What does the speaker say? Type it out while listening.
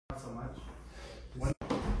so much.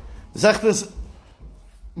 Zechtes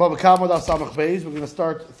Bava Kama daf Samach Beis. We're going to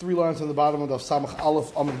start 3 lines on the bottom of daf Samach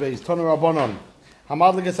Aleph Amud Beis. Tonu Rabbanon.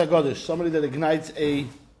 Hamadliges Hagodish. Somebody that ignites a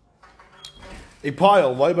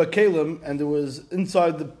pile, Bava Kalim, and there was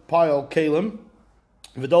inside the pile Kalim,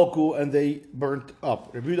 Vidalku, and they burnt up.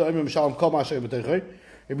 Rabbi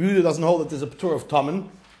Yehuda doesn't hold that there's a patur of tamen,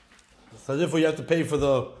 so therefore you have to pay for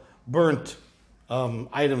the burnt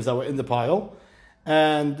items that were in the pile.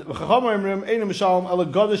 And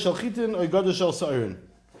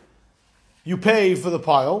you pay for the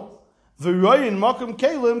pile.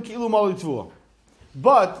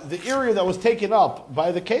 But the area that was taken up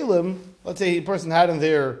by the kalim, let's say a person had in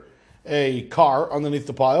there a car underneath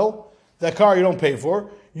the pile, that car you don't pay for.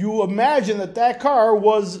 You imagine that car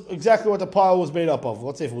was exactly what the pile was made up of.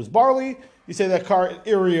 Let's say if it was barley, you say that car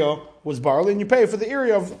area was barley, and you pay for the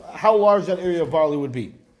area of how large that area of barley would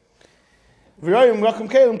be. But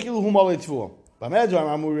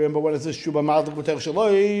when it's this true,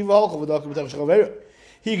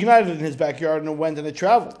 he ignited it in his backyard and it went and it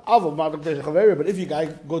traveled. But if you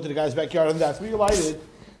go to the guy's backyard and that's where you light it,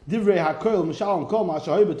 then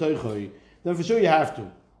for sure you have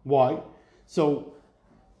to. Why? So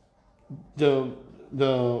the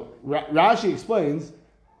Rashi explains,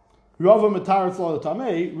 Rava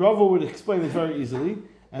would explain it very easily,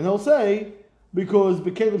 and he'll say, because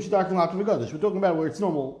we're talking about where it's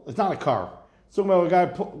normal, it's not a car. It's talking about a guy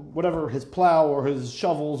put whatever, his plow or his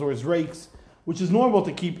shovels or his rakes, which is normal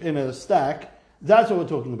to keep in a stack. That's what we're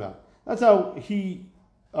talking about. That's how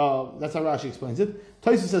Rashi explains it.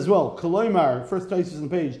 Taisus as well. Koloimar, first Taisus on the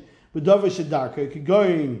page. B'davar shedarka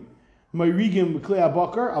kigoyin ma'irigim b'klei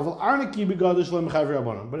abakar aval arniki b'gadish lo mechaver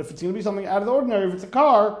rabbanon. But if it's going to be something out of the ordinary, if it's a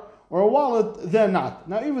car or a wallet, then not.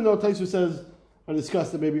 Now, even though Taisus says, I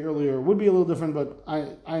discussed it maybe earlier, would be a little different, but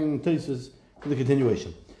I'm Taisus for the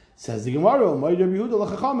continuation. Says the Gemara,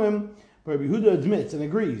 Rabbi Yehuda admits and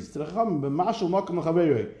agrees to the Chachamim b'mashal makam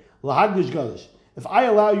l'chaverei lahagdish gadish. If I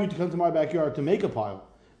allow you to come to my backyard to make a pile,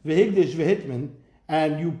 v'higdish v'hitman,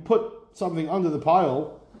 and you put something under the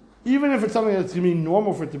pile, even if it's something that's going to be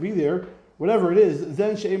normal for it to be there, whatever it is,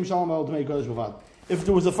 then she'em shalom el to make gadish b'vad. If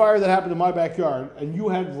there was a fire that happened in my backyard and you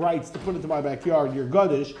had rights to put it to my backyard, you're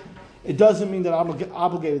gadish, it doesn't mean that I'm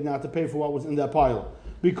obligated now to pay for what was in that pile.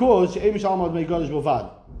 Because she'em shalom el to make gadish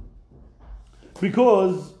b'vad.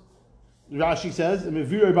 Because Rashi says, if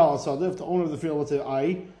the owner of the field, let's say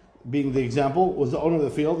I, being the example, was the owner of the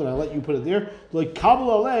field, and I let you put it there, like because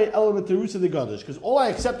all I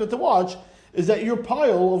accepted to watch is that your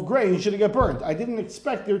pile of grain shouldn't get burnt. I didn't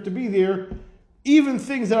expect there to be there, even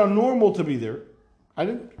things that are normal to be there. I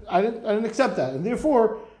didn't accept that, and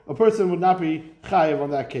therefore a person would not be chayiv on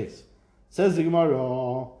that case. Says the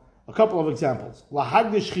Gemara, a couple of examples.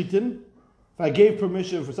 Lahagdish chitin, if I gave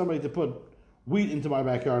permission for somebody to put wheat into my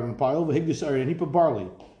backyard in a pile, v'higdish sa'ir, and he put barley.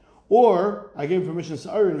 Or, I gave him permission to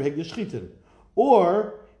sa'ir, and v'higdish chitin.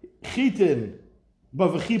 Or, chitin,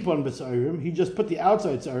 b'v'chipon b'sa'irim, he just put the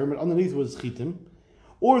outside sa'ir, but underneath was chitin.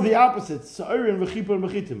 Or the opposite, sa'ir and v'chipon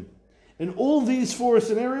b'chitim. In all these 4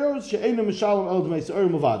 scenarios, she'einu mishalom el d'mei sa'ir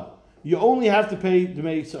muvad. You only have to pay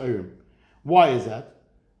d'mei sa'irim. Why is that?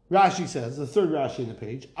 Rashi says, the third Rashi in the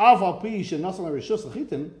page, av al pi she'nasal ha'rishus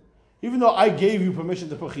l'chitin, even though I gave you permission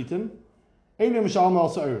to put chitin, because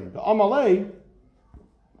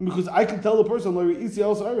I can tell the person,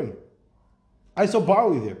 I saw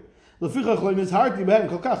barley there. I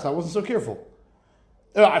wasn't so careful.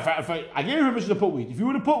 If I gave you permission to put wheat. If you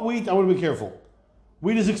would have put wheat, I would have been careful.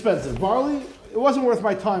 Wheat is expensive. Barley, it wasn't worth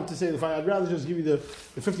my time to say that I'd rather just give you the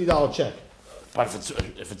 $50 check. But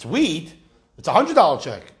if it's wheat, it's a $100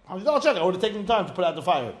 check. $100 check, I would have taken the time to put out the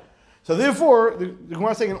fire. So therefore, the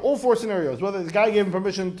Gemara is saying in all 4 scenarios, whether the guy gave him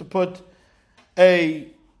permission to put a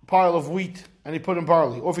pile of wheat and he put in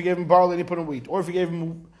barley, or if he gave him barley and he put in wheat, or if he gave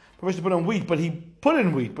him permission to put in wheat, but he put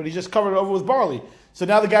in wheat, but he just covered it over with barley. So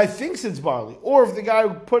now the guy thinks it's barley. Or if the guy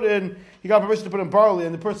he got permission to put in barley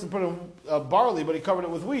and the person put in barley, but he covered it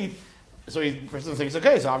with wheat, so the person thinks,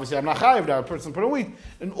 okay, so obviously I'm not chayiv now, the person put in wheat.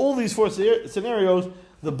 In all these 4 scenarios,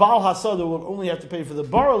 the Baal Hasada will only have to pay for the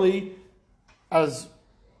barley as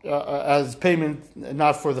payment,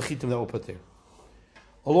 not for the chitim that we'll put there.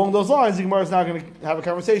 Along those lines, the Gemara is now going to have a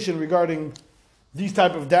conversation regarding these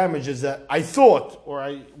type of damages that I thought or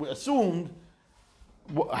I assumed.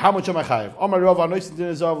 How much am I chayiv?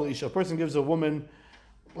 A person gives a woman,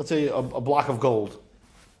 let's say, a block of gold.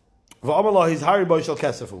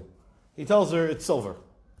 He tells her it's silver,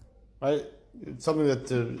 right? It's something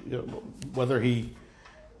that whether he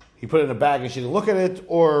put it in a bag and she didn't look at it,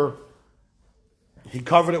 or he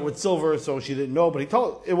covered it with silver so she didn't know, but he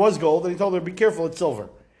told it was gold, and he told her, be careful, it's silver.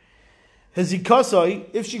 Hezikasai,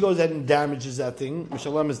 if she goes ahead and damages that thing,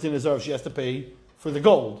 Mishalem is din azar, she has to pay for the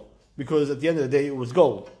gold, because at the end of the day it was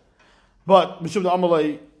gold. But Mishum the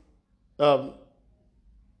Amalai,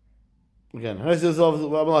 again,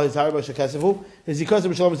 Hezikasai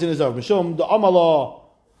Mishalem is din azar. Mishum the Amalah,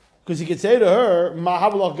 because he could say to her,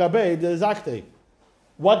 Mahavalach Gabe de Zakte.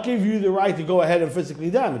 What gave you the right to go ahead and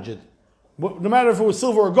physically damage it? No matter if it was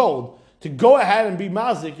silver or gold, to go ahead and be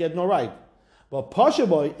mazik, you had no right. But Pasha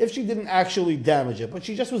boy, if she didn't actually damage it, but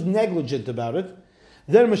she just was negligent about it,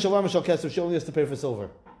 then Mishalam Mishal Kesef, she only has to pay for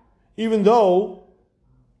silver. Even though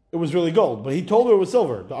it was really gold. But he told her it was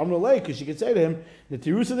silver. The Amrulay, because she could say to him, the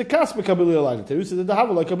Tirusa de Kaspa Kabili Alai, the Tirusa de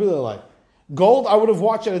Havala Kabili Alai. Gold, I would have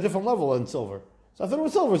watched at a different level than silver. So I thought it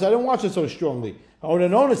was silver, so I didn't watch it so strongly. I would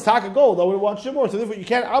have known it's taka gold, I would have watched it more. So therefore, you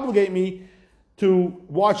can't obligate me to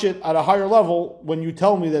watch it at a higher level when you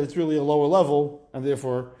tell me that it's really a lower level, and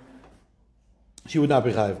therefore she would not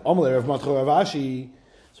be chayiv. Amalei Rav Matcha Rav Ashi.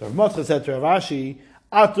 So Rav Matcha said to Rav Ashi,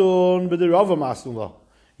 Aton b'derava masnula.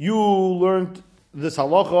 You learned this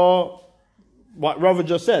halacha, what Rava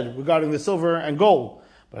just said regarding the silver and gold.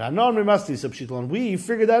 But Hanan Mimasti Subshitlan, we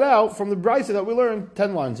figured that out from the brisa that we learned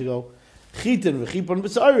 10 lines ago. Chitin v'chipon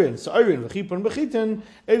b'sa'arin, sa'arin v'chipon b'chitin,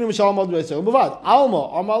 einu mishalom al d'yisrael b'vad. Alma,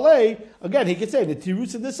 amalei, again, he could say, the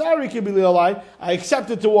tirus of the sa'ari kibili alai, I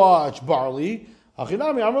accepted to watch barley.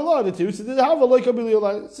 Achinami, amalai, the tirus of the hava loy kibili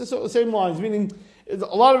alai. It's the same lines, meaning a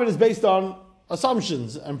lot of it is based on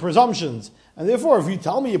assumptions and presumptions. And therefore, if you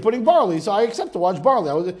tell me you're putting barley, so I accept to watch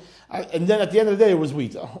barley. And then at the end of the day, it was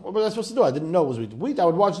wheat. What was I supposed to do? I didn't know it was wheat. Wheat, I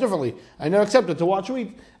would watch differently. I never accepted to watch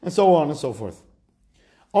wheat, and so on and so forth.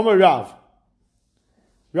 Omer Rav.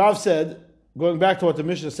 Rav said, going back to what the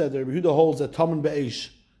Mishnah said, that Rabbi Yehuda holds that Taman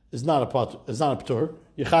Be'esh is not a p'tur.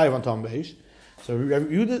 Yechayiv on Taman Be'esh. So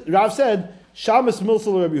Rav said, Shamas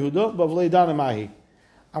Milsal Rabbi Yehuda, Bavlei Dana Mahi.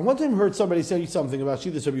 I one time heard somebody say something about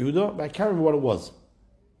Shidduch Rabbi Yehuda, but I can't remember what it was.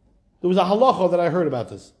 There was a halacha that I heard about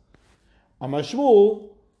this. On my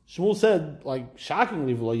Shmuel said, like,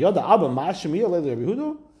 shockingly, Yada Abba Ma'ashemi Alei Rabbi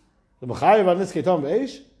Yehuda? The B'chayiv on this Taman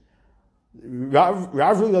Be'esh? Rav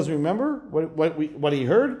really doesn't remember what he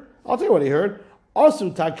heard. I'll tell you what he heard. Also,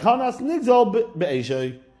 takanas nigzal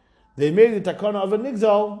be'eshay. They made the takana of a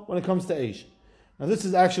nigzal when it comes to eish. Now, this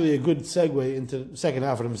is actually a good segue into the second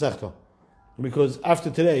half of the Masechta, because after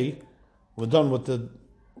today, we're done with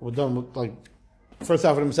like first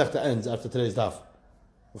half of the Masechta ends after today's daf.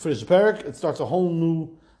 We finish the parak. It starts a whole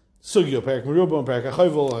new sugya parak. Merubah parak.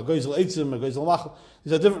 Achayvol, Goizel Eitzim, Goizel Machal.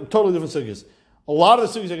 These are totally different sugyas. A lot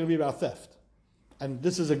of the sugyas are going to be about theft, and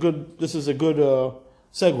this is a good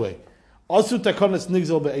segue. Also, takonas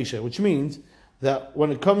nigzel be'esha, which means that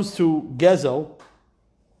when it comes to gezel,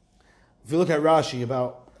 if you look at Rashi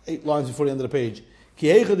about 8 lines before the end of the page, ki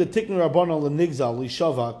eicha de tiknu rabbanon lenigzal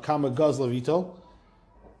lishava kama gazla vital.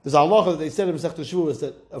 There's a halacha that they said in Masechta Shavuos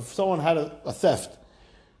that if someone had a theft,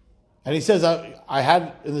 and he says, I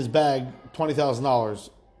had in this bag $20,000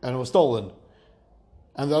 and it was stolen,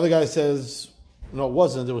 and the other guy says, no, it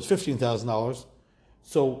wasn't. It was $15,000.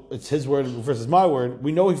 So it's his word versus my word.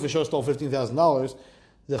 We know he for sure stole $15,000.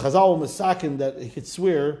 The Chazal Masakin that he could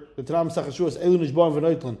swear, the Tanam Sachashuas, Elu Nishbon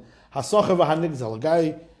V'Noitlan, Hasacha V'Hanigzal, a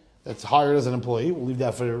guy that's hired as an employee, we'll leave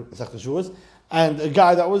that for Sachashuas, and a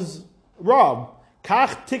guy that was robbed.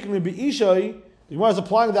 Kach Tikni B'Ishai, the Gemara is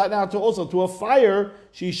applying that now to a fire,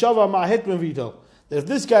 Shishava Ma'hitman Vito. That if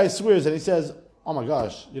this guy swears and he says, oh my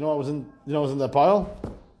gosh, you know what was in that pile?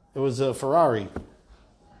 It was a Ferrari.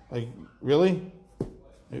 Like, really?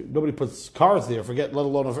 Nobody puts cars there, let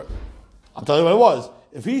alone I'll tell you what it was.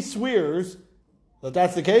 If he swears that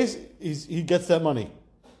that's the case, he gets that money.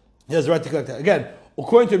 He has the right to collect that. Again,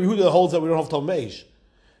 according to Yehuda that holds that we don't have Tom Beish.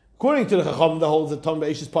 According to the Chacham that holds that Tom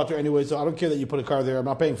Beish is potter anyway, so I don't care that you put a car there, I'm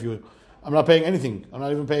not paying for you. I'm not paying anything. I'm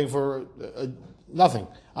not even paying for nothing.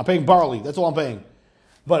 I'm paying barley, that's all I'm paying.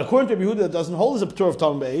 But according to Yehuda that doesn't hold as a patur of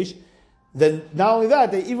Tom Beish, then not only that,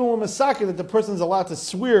 they even were masakin that the person is allowed to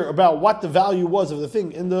swear about what the value was of the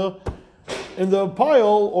thing in the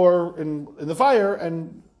pile or in the fire,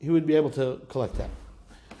 and he would be able to collect that.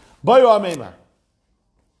 Bayo Ameimar.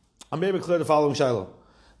 Ameimar cleared the following shiloh.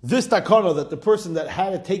 This takana that the person that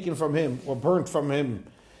had it taken from him or burnt from him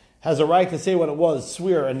has a right to say what it was,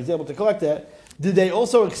 swear, and he's able to collect that. Did they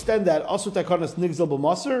also extend that also takanas nigzal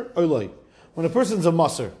b'maser or loy? When a person's a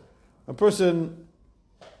maser, a person.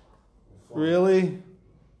 Really?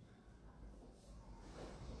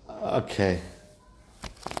 Okay.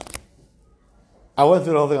 I went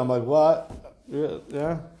through the whole thing. I'm like, what?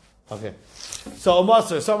 Yeah? Okay. So a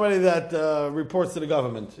master, somebody that reports to the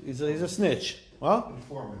government. He's a snitch. Well?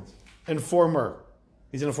 Informant. Informer.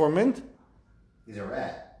 He's an informant? He's a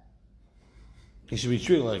rat. He should be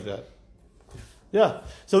treated like that. Yeah.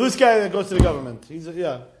 So this guy that goes to the government, he's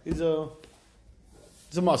a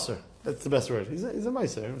musser. That's the best word. He's a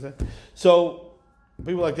meiser. So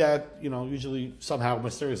people like that, usually somehow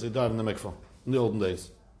mysteriously died in the mikvah in the olden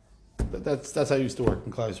days. That's how it used to work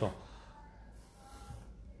in Klal Yisrael.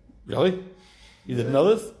 Really? You didn't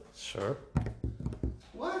know this? Sure.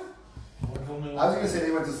 What? I was going to say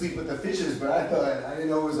they went to sleep with the fishes, but I didn't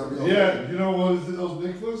know it was a real Yeah, you know what was those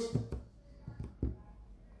mikvahs?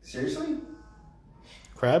 Seriously?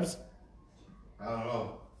 Crabs? I don't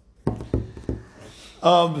know.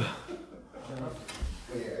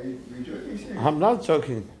 Wait, are you joking? Serious? I'm not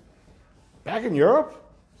joking. Back in Europe?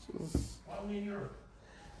 Why only in Europe?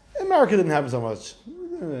 America didn't have so much.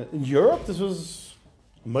 In Europe, this was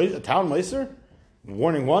a town meiser.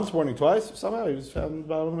 Warning once, warning twice. Somehow he was found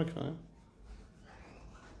about a mikvah.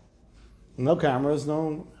 No cameras,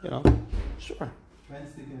 no, sure.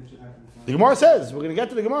 The Gemara says, we're going to get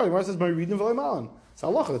to the Gemara. The Gemara says, "My reading v'lei malan." It's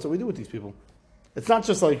halacha. That's what we do with these people. It's not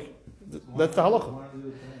just like, that's the halacha.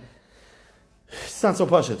 It's not so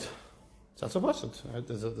pashut. It's not so pashut. Right?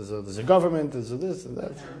 There's a government, there's a this and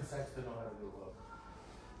that.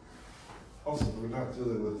 Also, we're not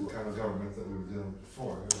dealing with the kind of government that we were dealing with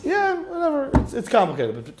before. Yeah, whatever. It's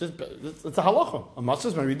complicated, but it's a halacha. A matzah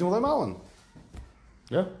is my reading v'lei malan.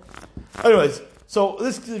 Yeah. Anyways, so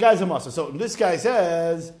the guy's a master. So this guy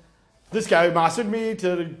says, this guy mastered me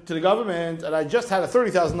to the government, and I just had a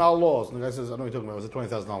 $30,000 loss. And the guy says, I know what you're talking about. It was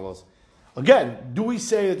a $20,000 loss. Again, do we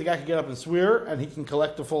say that the guy can get up and swear and he can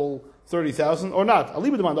collect the full $30,000 or not?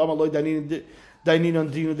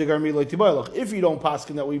 If you don't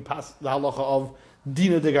paskin that we pass the halacha of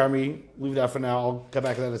dina de garmi, leave that for now. I'll come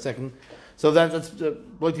back to that in a second. So that's the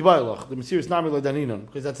mysterious nami lo daninon,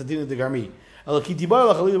 because that's a dina de garmi.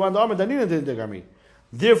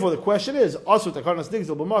 Therefore, the question is: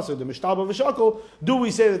 do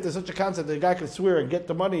we say that there's such a concept that a guy can swear and get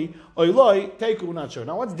the money? Not sure.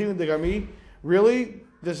 Now, what's dina de garmi? Really,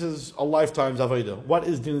 this is a lifetime's avodah. What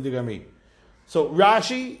is dina de garmi? So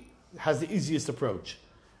Rashi has the easiest approach.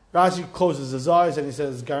 Rashi closes his eyes and he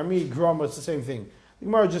says, "Garmi, grama, it's the same thing." The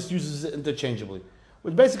Gemara just uses it interchangeably.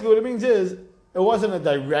 Which basically what it means is it wasn't a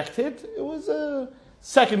direct hit; it was a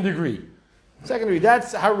second degree. Secondary,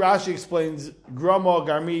 that's how Rashi explains Grama,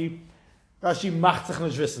 Garmi, Rashi Machtach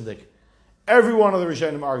Nishvisendik. Every one of the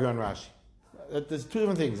Rishonim argue on Rashi. There's two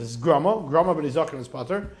different things. There's Grama but he's Zaken and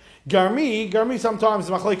Spater. Garmi sometimes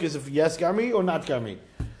is machlekes if yes Garmi or not Garmi.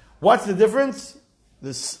 What's the difference?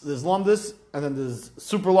 There's Lumdus, and then there's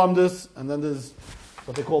Super Lumdus, and then there's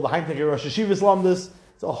what they call the Heintiger Rosh Hashivas Lumdus.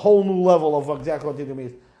 It's a whole new level of exactly what Dina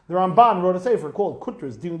means. The Ramban wrote a sefer called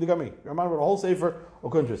Kuntras, Dina de Garmi. The Ramban wrote a whole sefer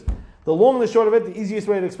of Kuntras. The long and the short of it, the easiest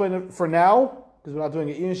way to explain it for now, because we're not doing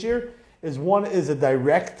it in Shir, is one is a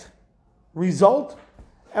direct result,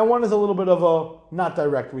 and one is a little bit of a not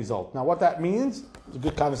direct result. Now, what that means is a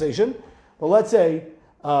good conversation. But let's say,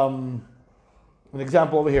 an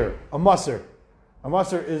example over here, a musser. A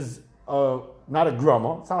musser is not a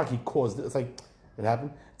grama. It's not like he caused it. It's like it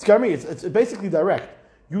happened. It's garmi. It's basically direct.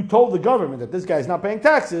 You told the government that this guy is not paying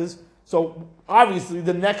taxes, so obviously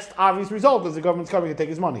the next obvious result is the government's coming to take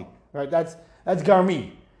his money. Right? That's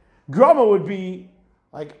garmi. Grama would be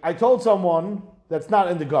like I told someone that's not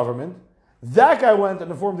in the government. That guy went and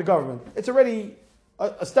informed the government. It's already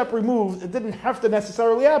a step removed. It didn't have to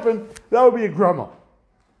necessarily happen. That would be a grama.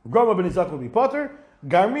 Grama ben Isaac would be potter.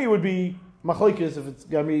 Garmi would be machlokes if it's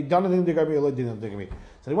garmi done in the garmi or done in the garmi.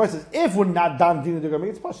 So the Gemara says if we're not done in the garmi,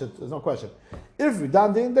 it's pashut. There's no question. If we're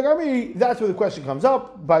done in the garmi, that's where the question comes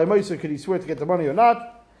up. By a meiser, could he swear to get the money or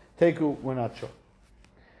not? Teku, we're not sure.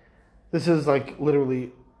 This is like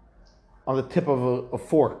literally on the tip of a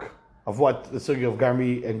fork of what the sugya of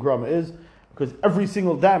garmi and grama is, because every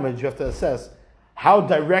single damage you have to assess how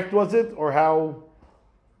direct was it or how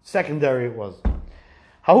secondary it was.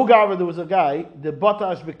 There was a guy, the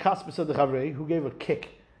batash b'kaspis of the chavrei, who gave a kick.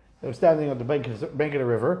 They were standing on the bank of the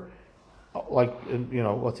river, like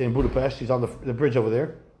let's say in Budapest. He's on the bridge over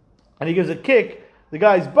there, and he gives a kick. The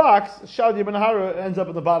guy's box, Shadi ben Hara, ends up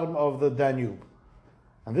at the bottom of the Danube.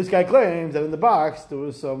 And this guy claims that in the box there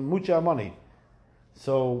was some mucha money.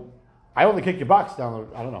 So I only kicked your box down.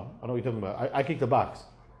 I don't know what you're talking about. I kicked the box.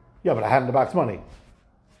 Yeah, but I had in the box money.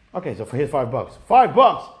 Okay, so here's $5.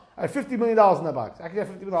 $5. I had $50 million in that box. I could get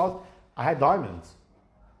 $50 million. I had diamonds.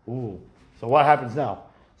 Ooh. So what happens now?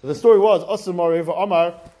 So the story was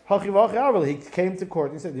Omar. He came to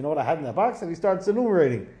court and he said, "You know what I had in that box?" And he starts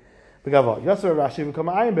enumerating. Rashi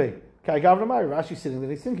sitting there,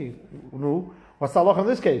 he's thinking, what's the halach in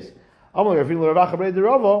this case?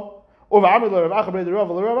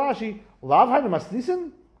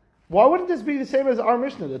 Why wouldn't this be the same as our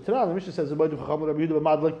Mishnah? The Mishnah says, if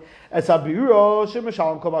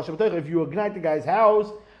you ignite the guy's house,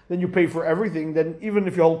 then you pay for everything. Then even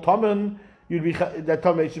if you hold Taman, you'd be that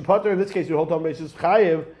Taman should putter. In this case, you hold Taman is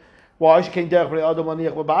Chayev. Why?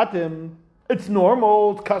 It's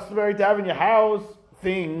normal, it's customary to have in your house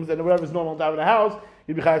things, and whatever's normal to have in a house,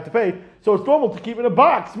 you'd be have to pay. So it's normal to keep in a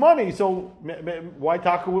box money. So why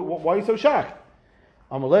are you so shocked?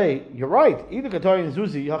 Amalei, you're right. Either Katari and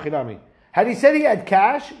Zuzi Hachinami. Had he said he had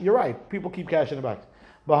cash, you're right. People keep cash in the box.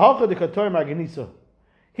 Bahalcha de Katari Marganisa.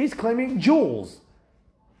 He's claiming jewels.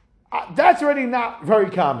 That's already not very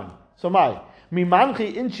common. So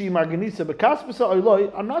Mimanchi Inchi Marganisa Bekaspasa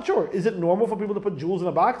Oiloi. I'm not sure. Is it normal for people to put jewels in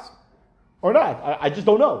a box? Or not? I just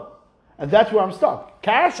don't know. And that's where I'm stuck.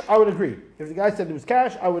 Cash, I would agree. If the guy said it was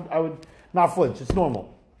cash, I would not flinch. It's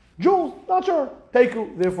normal. Jewels, not sure.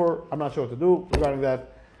 Teiku, therefore, I'm not sure what to do regarding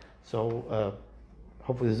that. So,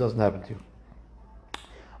 hopefully this doesn't happen to you.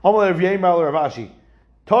 Amalei Rav Yemal or Rav Ashi.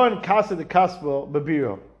 Torn Kasa de Kaspa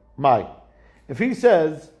Babiro. If he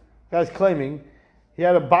says, guy's claiming, he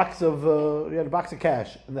had a box of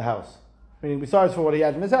cash in the house. Meaning, besides for what he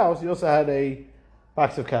had in his house, he also had a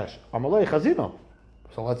box of cash. Amalei Chazino.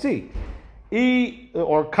 So let's see.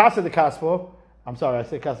 Or Kasa de Kaspa. I'm sorry, I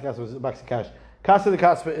said Kasa de Kaspa was a box of cash. Kasa de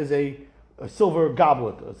Kaspa is a silver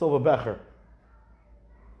goblet, a silver becher.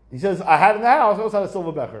 He says, I had it in the house, I also had a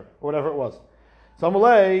silver becher, or whatever it was. So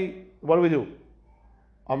Amalei, what do?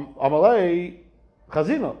 Amalei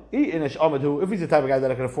Chazino. Inish Amadu, if he's the type of guy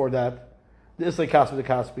that can afford that, the Islay Kaspa de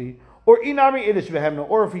Kaspi, or Inami Inish Vehemna,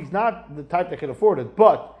 or if he's not the type that can afford it,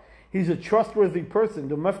 but he's a trustworthy person,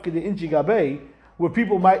 the Mefke de Inchi Gabe, where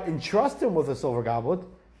people might entrust him with a silver goblet,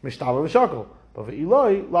 Mishtaba V'Shakal. But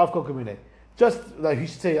Eloi, Lav Kol Kamine. Just like he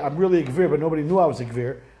should say, I'm really a gvir, but nobody knew I was a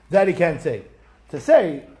gvir. That he can't say. To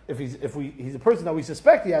say, if he's a person that we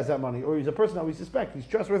suspect he has that money, or he's a person that we suspect he's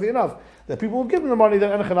trustworthy enough that people will give him the money,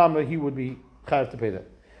 then Enechanam, he would be chayav to pay that.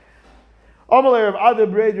 Amalei Rav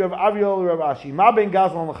Adab Reid Rav Aviol Rav Ashi Ma Ben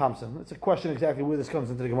Gazlan Lechamsen. It's a question exactly where this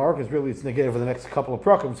comes into the Gemara, because really it's negated for the next couple of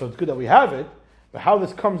prakim, so it's good that we have it. But how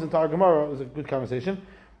this comes into our Gemara is a good conversation.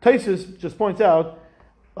 Taisus just points out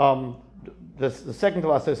the second to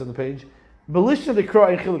last text on the page. Belishna de Kra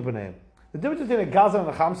and Chilik B'neim. The difference between a Gazan and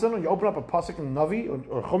a Chamsan, when you open up a pasuk in Navi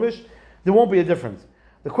or Chumash, there won't be a difference.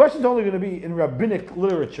 The question is only going to be in rabbinic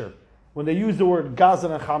literature when they use the word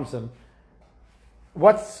Gazan and Chamsan.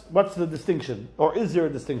 What's the distinction, or is there a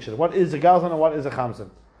distinction? What is a Gazan and what is a Chamsan?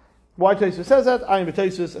 Why Taisus says that? I am a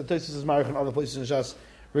Taisus, and Taisus is married in other places in Shas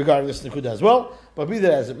regarding this Nekuda as well. But be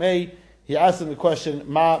that as it may, he asked him the question: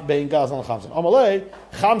 Ma bein Gazan and Chamsan? Amalei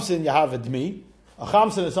Chamsan Yahav Dmi. A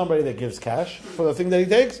Chamsan is somebody that gives cash for the thing that he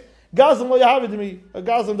takes. Gazan lo Yahav Dmi. A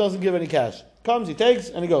Gazan doesn't give any cash. Comes, he takes,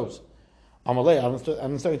 and he goes. Amalei, I'm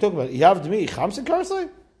starting to talk about it. Yahav Dmi Chamsan Karsei.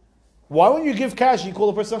 Why when you give cash, you call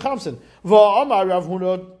a person Chamsan? Va'amar Rav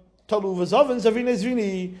Huna Talu v'Zavin Zavine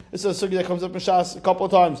Zvini. It's a sugi that comes up in Shas a couple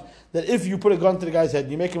of times, that if you put a gun to the guy's head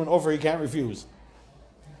and you make him an offer he can't refuse,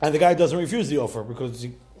 and the guy doesn't refuse the offer because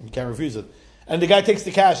he can't refuse it, and the guy takes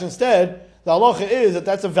the cash instead, the halacha is that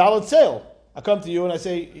that's a valid sale. I come to you and I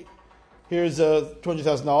say, here's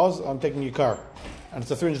 $200,000, I'm taking your car. And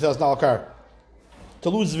it's a $300,000 car.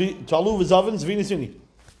 Talu v'Zavin Zvini Zvini.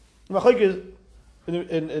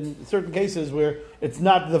 In certain cases where it's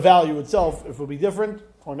not the value itself, if it will be different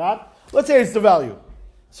or not. Let's say it's the value.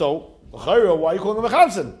 So, why are you calling him a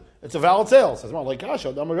chamsan? It's a valid sale. Says, well, like, it is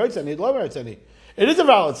a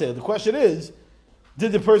valid sale. The question is,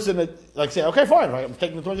 did the person say, okay, fine, right, I'm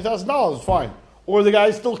taking the $20,000, fine. Or the guy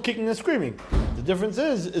is still kicking and screaming. The difference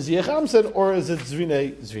is he a chamsan or is it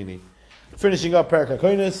zvini? Finishing up Parak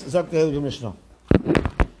HaKoines, Zakta Mishnah.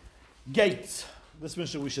 Gates. This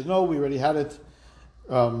Mishnah we should know, we already had it.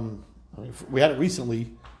 We had it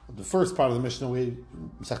recently. The first part of the Mishnah, we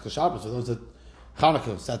Masechta Shabbos, for those that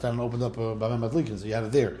Hanukkah sat down and opened up Bava Kama, so you had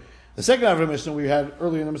it there. The second half of the Mishnah we had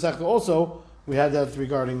earlier in the Masechta also, we had that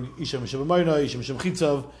regarding Isha Misham Amayna, Isha Misham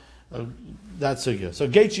Chitzav, that sugya. So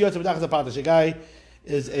Gate Shiyot B'dachas HaPatash, a guy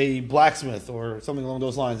is a blacksmith or something along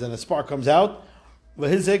those lines, and a spark comes out,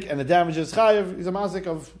 V'hizik, and the damage is chayiv. He's a mazik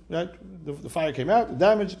of, right? The fire came out, the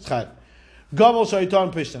damage is chayiv. Gamal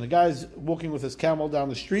Shaitan Pishtan. The guy's walking with his camel down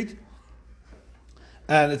the street,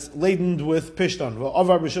 and it's laden with Pishtan.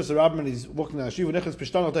 He's walking down the street.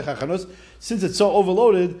 Since it's so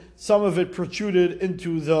overloaded, some of it protruded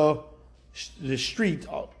into the street,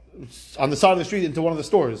 on the side of the street, into one of the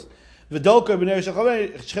stores. And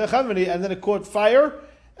then it caught fire,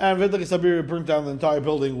 and burnt down the entire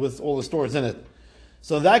building with all the stores in it.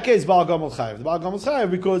 So in that case, Baal Gamal Chayiv. The Baal Gamal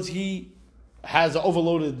Chayiv because he has an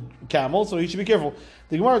overloaded camel, so he should be careful.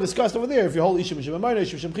 The Gemara discussed over there, if you hold Ishim Mishim Amayna,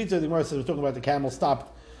 Ishim Mishim Chitza, the Gemara says we're talking about the camel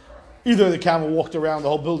stopped. Either the camel walked around the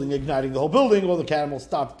whole building, igniting the whole building, or the camel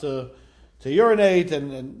stopped to urinate,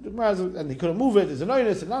 and he couldn't move it. Is a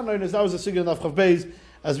noinus and not noinus. That was a sign of Chav Beis,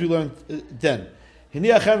 as we learned then.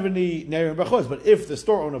 But if the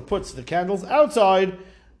store owner puts the candles outside,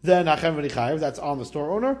 then Hachem v'ni chayev, that's on the store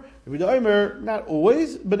owner. Rabbi Omer, not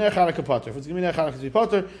always, but Ner Chanukah pater. If it's going to be Ner Chanukah to be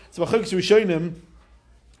pater, so B'chokes Rishonim,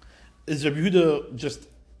 is Rabbi Yehuda just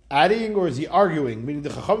adding, or is he arguing? Meaning the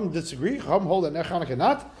Chacham disagree, Chacham hold that Ner Chanukah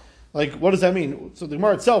not? Like, what does that mean? So the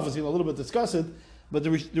Gemara itself is going to a little bit discuss it, but the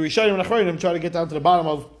Rishonim and Achronim try to get down to the bottom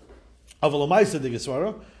of a Lamaisa de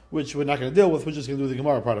Gesvara, which we're not going to deal with, we're just going to do the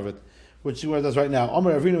Gemara part of it, which the Gemara does right now.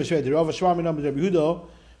 Amar Avinu V'Shvei, the Rav Shvami Nam Rabbi Yehuda.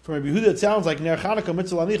 From Rabbi Yehuda, it sounds like Ner Chanukah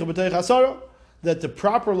mitzvah lanicha b'teich asara, that the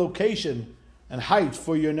proper location and height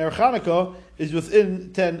for your Ner Chanukah is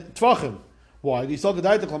within 10 tvachim. Why? If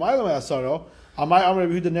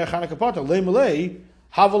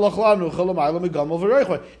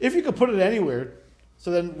you could put it anywhere,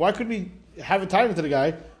 so then why could we have it tied to the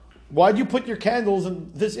guy? Why do you put your candles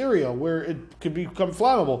in this area where it could become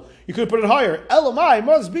flammable? You could put it higher. Elamai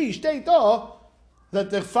must be shteita, that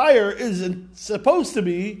the fire isn't supposed to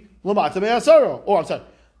be lamata me'asaro. Or I'm sorry,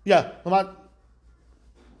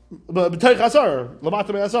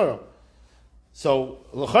 lamata me'asaro. So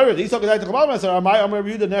l'chayre the isok gedayt l'chamal me'asaro. My Amar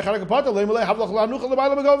Rabbi Yehuda ner Chanukah pater le'malei hav l'chalanucha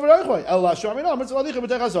l'bayla me'gov v'reichoi ela shu'amina mitzvah alicha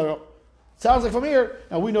b'teich asaro. Sounds like from here,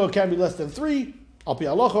 and we know it can be less than 3. Al pi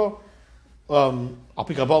halacha, al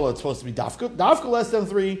pi Kabbalah, it's supposed to be dafka less than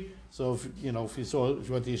 3. So if you went to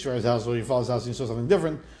Yisroel's house or your father's house and you saw something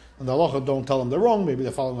different, and the halacha don't tell them they're wrong, maybe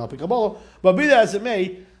they're following Al pi Kabbalah. But be that as it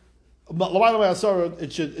may,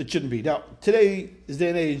 it shouldn't be. Now, today is day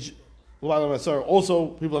and age, also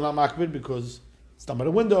people are not makbid because it's done by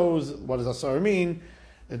the windows. What does asar mean?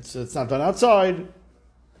 It's not done outside.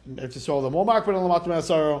 If you saw them more makbid on Lamata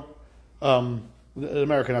Asar, in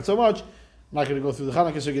America not so much. I'm not going to go through the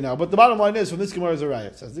Chanukah sugi now. But the bottom line is, from this Gemara is a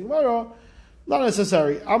raya. Says the Gemara, not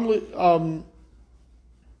necessary. The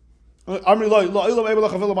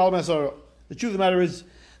truth of the matter is,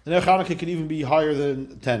 the Ner Chanukah can even be higher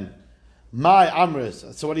than 10. My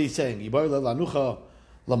Amris. So what are you saying?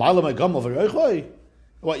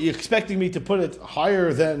 What, you expecting me to put it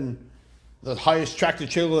higher than the highest tractor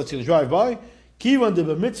trailer that's going to drive by? Chazal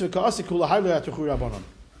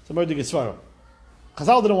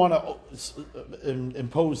didn't want to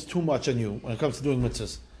impose too much on you when it comes to doing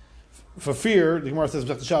mitzvahs. For fear, the Gemara says,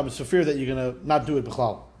 for fear that you're going to not do it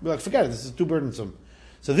b'chlal. Be like, forget it, this is too burdensome.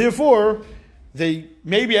 So therefore, maybe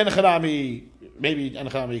Enechanami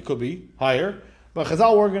could be higher, but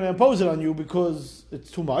Chazal weren't going to impose it on you because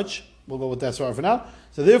it's too much. We'll go with that story for now.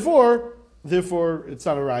 So therefore, it's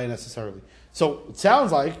not a raya necessarily. So it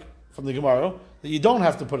sounds like, from the Gemara, that you don't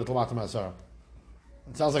have to put it Lamata Ma'asara.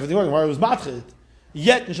 It sounds like from the Gemara it was matchit.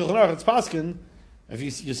 Yet in Shulchan Aruch it's paskin, if you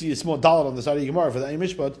see a small dalet on the side of the Gemara for the Ein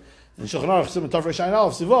Mishpat, in Shulchan Aruch Simon Tafrei Shayin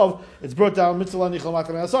Aleph Sivov, it's brought down mitzvah lanicha Lamata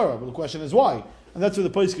Ma'asara. But the question is why? And that's where the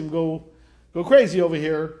place can go crazy over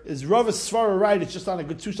here. Is Rav Svara right? It's just on a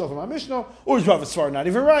good two from my Mishnah, or is Rav Svara not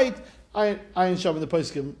even right? I and Shav in the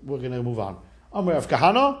place we're going to move on. Amar of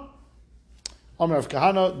Kahana,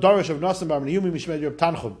 Darish of Nasim Bar Meniyumi Mishmed Yom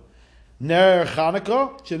Tanchum. Ner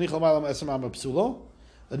Chanukah Shenichal Malam Esam Amma Psulo.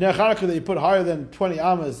 The Ner Chanukah that you put higher than 20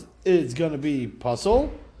 amas is going to be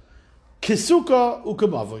pasul. Kisuka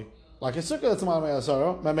ukamavui. Like a sukkah, that's Mamei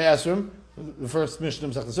Esrim, the first Mishnah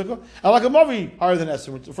Masechtas Sukkah, and like a mavi higher than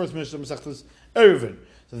Esrim, which the first Mishnah Masechtas Eruvin.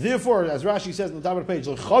 So therefore, as Rashi says on the top of the page,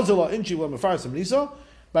 Chazala Inchi Mefarsim Nisa.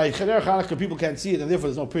 By Ner Chanukah, people can't see it, and therefore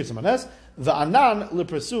there's no Pirsim Anes. The Anan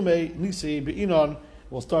Lepresume Nisi Be'inon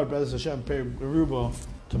will start B'ez Hashem Peruba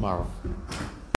tomorrow.